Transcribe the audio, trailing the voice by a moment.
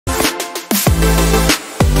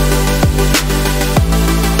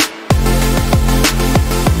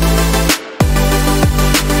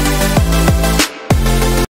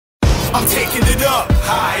I'm taking it up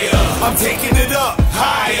higher. I'm taking it up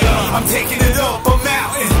higher. I'm taking it up a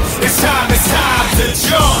mountain. It's time to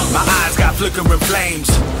jump. My eyes got flickering flames.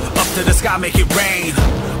 Up to the sky, make it rain.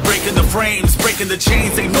 Breaking the frames, breaking the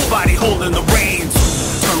chains. Ain't nobody holding the reins.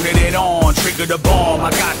 Turning it on, trigger the bomb.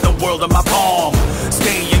 I got the world in my palm.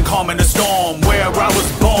 Staying calm in the storm. Where I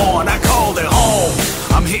was born, I call it home.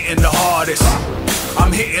 I'm hitting the hardest.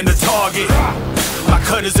 I'm hitting the target. My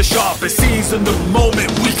cut is the sharpest. Seizing the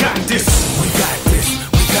moment. We got this. We got this.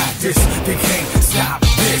 We got this. They can't stop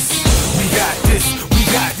this. We got this. We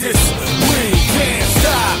got this. We can't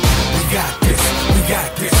stop. We got this. We got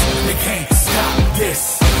this. They can't stop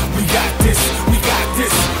this. We got this. We got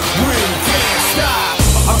this. We can't stop.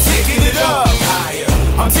 I'm taking it up higher.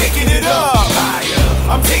 I'm taking it up higher.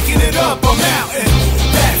 I'm taking it up a mountain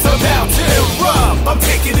that's about to erupt. I'm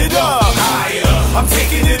taking it up higher. I'm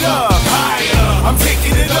taking it up higher. I'm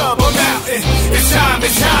taking it up a mountain. It's time to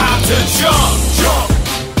jump, jump,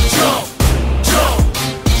 jump, jump,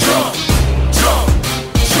 jump, jump,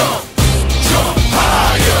 jump, jump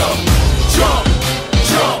higher. Jump,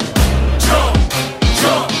 jump, jump,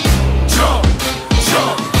 jump, jump,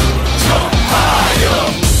 jump, jump higher.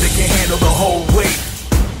 They can handle the whole weight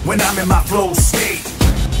when I'm in my flow state.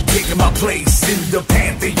 Taking my place in the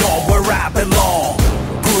pantheon where I belong.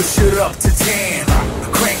 Push it up to 10,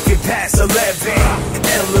 crank it past 11,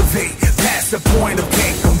 elevate past the point of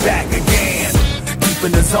can't come back again. Deep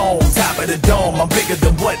in the zone, top of the dome, I'm bigger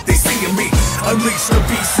than what they see in me. Unleash the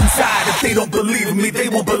beast inside. If they don't believe in me, they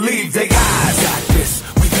won't believe their eyes. Got this,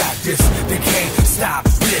 we got this, they can't stop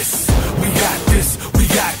this. We got this, we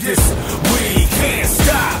got this, we can't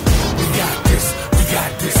stop. We got this, we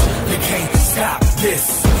got this, they can't stop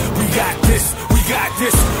this. We got this, we got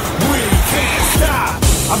this, we can't stop.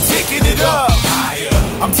 I'm taking it up higher.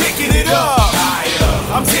 I'm taking it up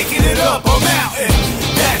higher. I'm taking it up a mountain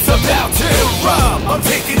that's about to erupt. I'm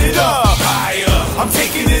taking it up higher. I'm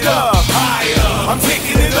taking it up higher. I'm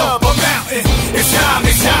taking it up a mountain. It's time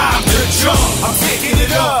to jump. I'm taking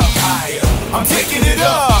it up higher. I'm taking it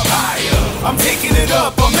up higher. I'm taking it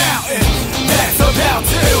up a mountain that's about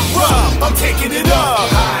to erupt. I'm taking it up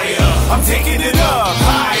higher. I'm taking it up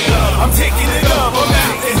higher. I'm taking it up a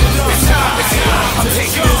mountain. It's time. I'm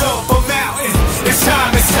taking it up a mountain. It's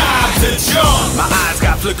time to jump. My eyes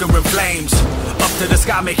got flickering flames. Up to the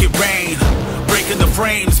sky, make it rain. Breaking the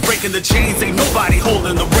frames, breaking the chains. Ain't nobody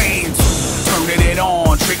holding the reins. Turning it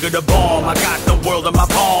on, trigger the bomb. I got the world in my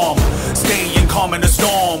palm. Staying calm in the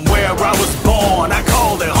storm. Where I was born, I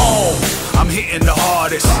call it home. I'm hitting the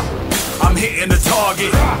hardest. I'm hitting the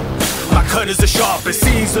target. My cut is the sharpest.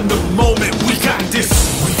 Seizing the moment. We got this.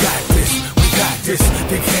 We got this. We got this.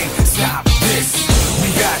 They can't stop this. We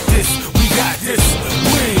got this. We got this.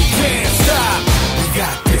 We can't stop. We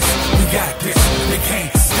got this. We got this. They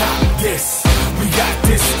can't stop this. We got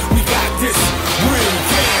this. We got this. We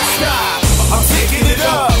can't stop. I'm taking it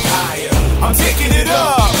up higher. I'm taking it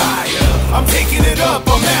up higher. I'm taking it up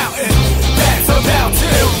a mountain that's about to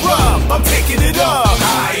erupt. I'm taking it up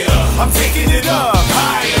higher. I'm taking it up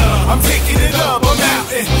higher. I'm taking it up a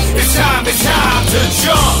mountain. It's time to jump,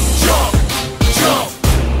 jump, jump,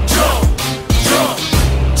 jump, jump,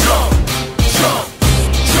 jump, jump,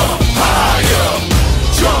 jump higher.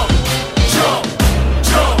 Jump, jump,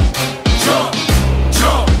 jump, jump,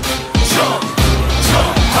 jump, jump,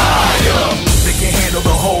 jump higher. They can handle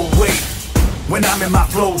the whole weight when I'm in my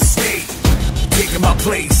flow state. Taking my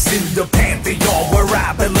place in the pantheon where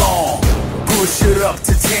I belong. Push it up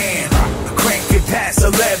to 10, crank it past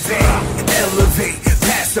 11, elevate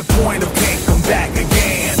past the point of can't come back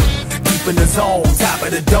again. Deep in the zone, top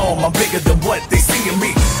of the dome, I'm bigger than what they see in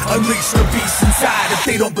me. Unleash the beast inside. If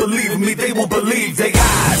they don't believe in me, they won't believe their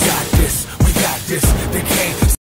eyes. Got